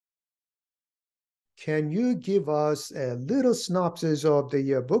can you give us a little synopsis of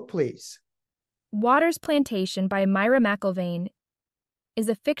the book, please? Waters Plantation by Myra McIlvain is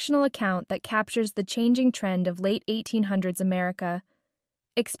a fictional account that captures the changing trend of late 1800s America.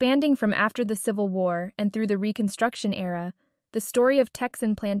 Expanding from after the Civil War and through the Reconstruction era, the story of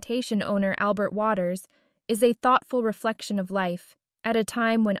Texan plantation owner Albert Waters is a thoughtful reflection of life at a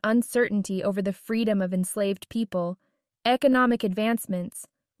time when uncertainty over the freedom of enslaved people, economic advancements,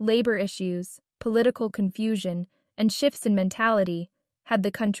 labor issues, political confusion, and shifts in mentality had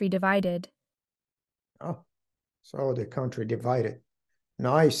the country divided. Oh, so the country divided.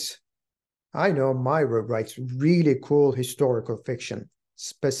 Nice. I know Myra writes really cool historical fiction,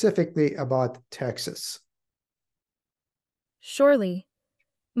 specifically about Texas. Surely,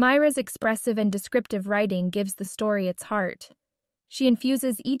 Myra's expressive and descriptive writing gives the story its heart. She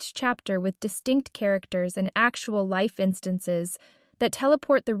infuses each chapter with distinct characters and actual life instances that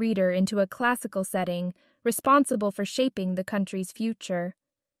teleport the reader into a classical setting responsible for shaping the country's future.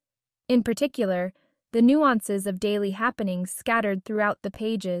 In particular, the nuances of daily happenings scattered throughout the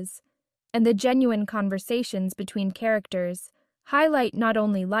pages, and the genuine conversations between characters highlight not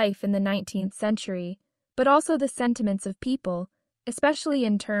only life in the 19th century, but also the sentiments of people, especially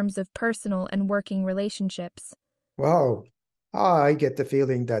in terms of personal and working relationships. Wow, I get the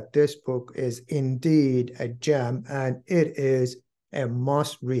feeling that this book is indeed a gem and it is a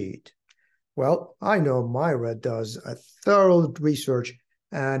must read. Well, I know Myra does a thorough research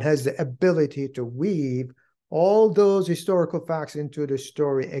and has the ability to weave all those historical facts into the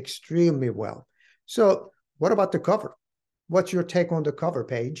story extremely well. So, what about the cover? What's your take on the cover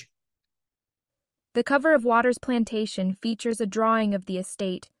page? The cover of Waters Plantation features a drawing of the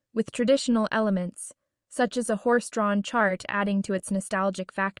estate with traditional elements, such as a horse-drawn chart adding to its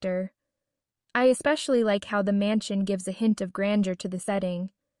nostalgic factor. I especially like how the mansion gives a hint of grandeur to the setting.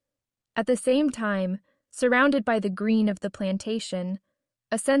 At the same time, surrounded by the green of the plantation,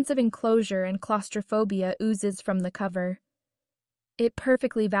 a sense of enclosure and claustrophobia oozes from the cover. It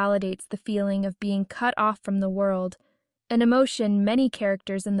perfectly validates the feeling of being cut off from the world, an emotion many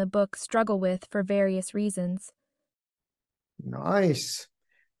characters in the book struggle with for various reasons. Nice.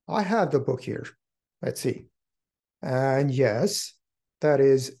 I have the book here. Let's see. And yes, that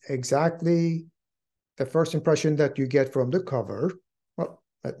is exactly the first impression that you get from the cover. Well,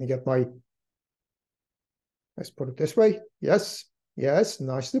 let me get my, let's put it this way. Yes, yes,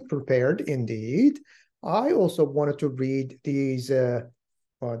 nicely prepared indeed. I also wanted to read these,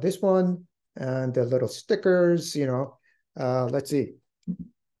 this one and the little stickers, let's see.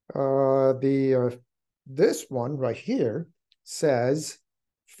 This one right here says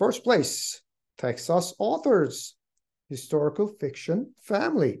first place, Texas authors, historical fiction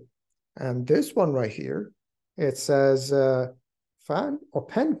family. And this one right here, it says fan or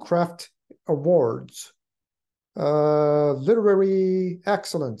Pencraft Awards, literary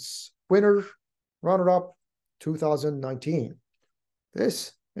excellence, winner, runner-up, 2019.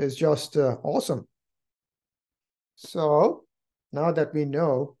 This is just awesome. So now that we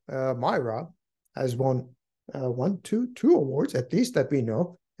know Myra has won two awards, at least that we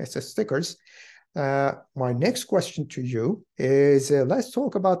know, it's the stickers. My next question to you is let's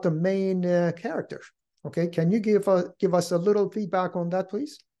talk about the main character. Okay, can you give us a little feedback on that,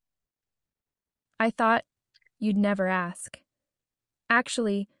 please? I thought you'd never ask.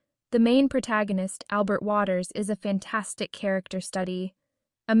 Actually, the main protagonist, Albert Waters, is a fantastic character study.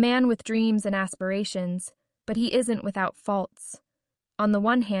 A man with dreams and aspirations, but he isn't without faults. On the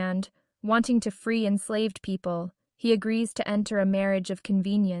one hand, wanting to free enslaved people, he agrees to enter a marriage of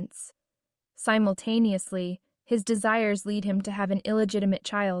convenience. Simultaneously, his desires lead him to have an illegitimate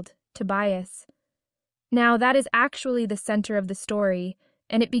child, Tobias. Now, that is actually the center of the story,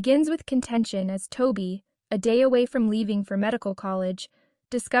 and it begins with contention as Toby, a day away from leaving for medical college,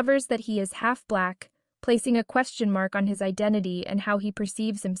 discovers that he is half black, placing a question mark on his identity and how he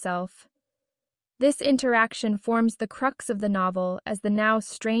perceives himself. This interaction forms the crux of the novel as the now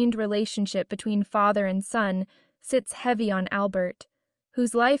strained relationship between father and son sits heavy on Albert,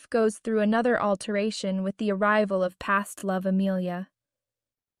 whose life goes through another alteration with the arrival of past love Amelia.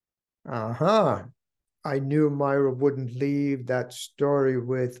 Uh-huh. I knew Myra wouldn't leave that story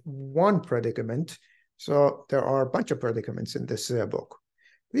with one predicament, so there are a bunch of predicaments in this book.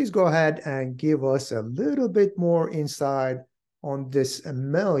 Please go ahead and give us a little bit more insight on this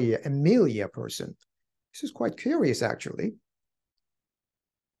Amelia person. This is quite curious, actually.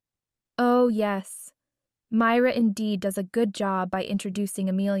 Oh, yes. Myra indeed does a good job by introducing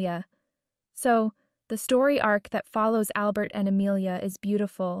Amelia. So, the story arc that follows Albert and Amelia is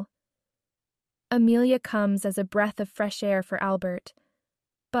beautiful. Amelia comes as a breath of fresh air for Albert,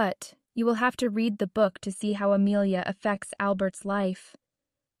 but You will have to read the book to see how Amelia affects Albert's life.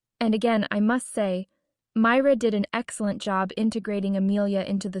 And again, I must say, Myra did an excellent job integrating Amelia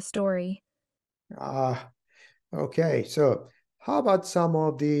into the story. Ah, okay. So how about some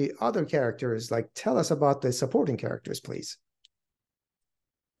of the other characters? Like, tell us about the supporting characters, please.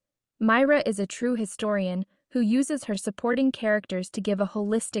 Myra is a true historian who uses her supporting characters to give a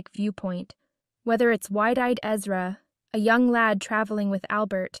holistic viewpoint. Whether it's wide-eyed Ezra, a young lad traveling with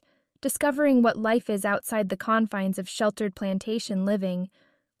Albert, discovering what life is outside the confines of sheltered plantation living,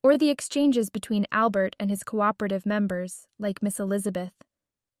 or the exchanges between Albert and his cooperative members, like Miss Elizabeth.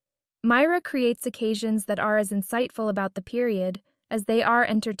 Myra creates occasions that are as insightful about the period as they are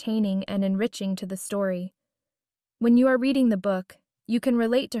entertaining and enriching to the story. When you are reading the book, you can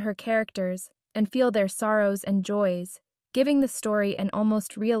relate to her characters and feel their sorrows and joys, giving the story an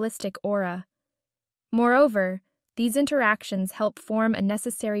almost realistic aura. Moreover, these interactions help form a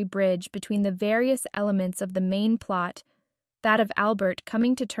necessary bridge between the various elements of the main plot, that of Albert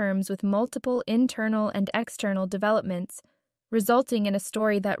coming to terms with multiple internal and external developments, resulting in a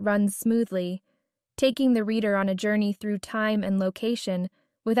story that runs smoothly, taking the reader on a journey through time and location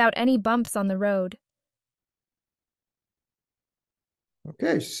without any bumps on the road.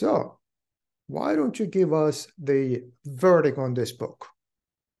 Okay, so why don't you give us the verdict on this book?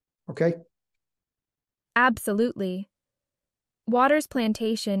 Okay. Absolutely. Waters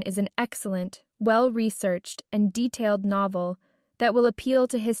Plantation is an excellent, well-researched, and detailed novel that will appeal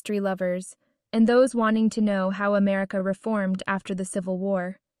to history lovers and those wanting to know how America reformed after the Civil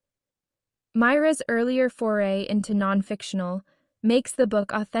War. Myra's earlier foray into non-fictional makes the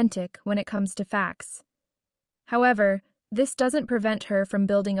book authentic when it comes to facts. However, this doesn't prevent her from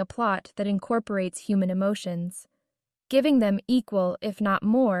building a plot that incorporates human emotions, giving them equal, if not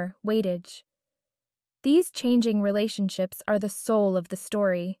more, weightage. These changing relationships are the soul of the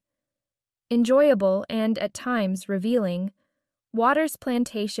story. Enjoyable and, at times, revealing, Waters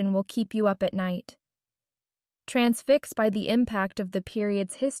Plantation will keep you up at night. Transfixed by the impact of the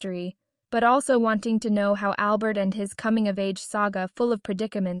period's history, but also wanting to know how Albert and his coming-of-age saga full of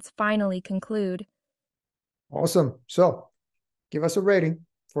predicaments finally conclude. Awesome. So give us a rating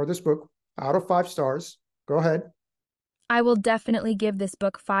for this book out of 5 stars. Go ahead. I will definitely give this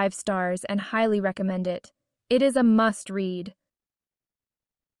book 5 stars and highly recommend it. It is a must-read.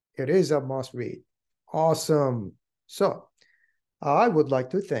 It is a must read. Awesome. So I would like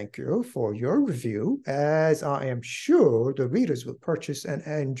to thank you for your review, as I am sure the readers will purchase and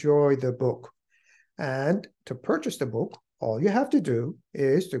enjoy the book. And to purchase the book, all you have to do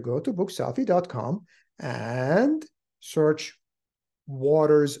is to go to bookselfie.com and search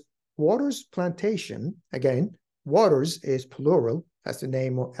Waters Plantation. Again, Waters is plural. That's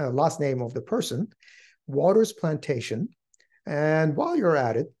the last name of the person. Waters Plantation. And while you're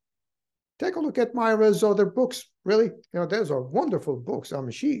at it, take a look at Myra's other books. Really, those are wonderful books. I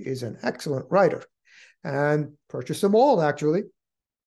mean, she is an excellent writer. And purchase them all, actually.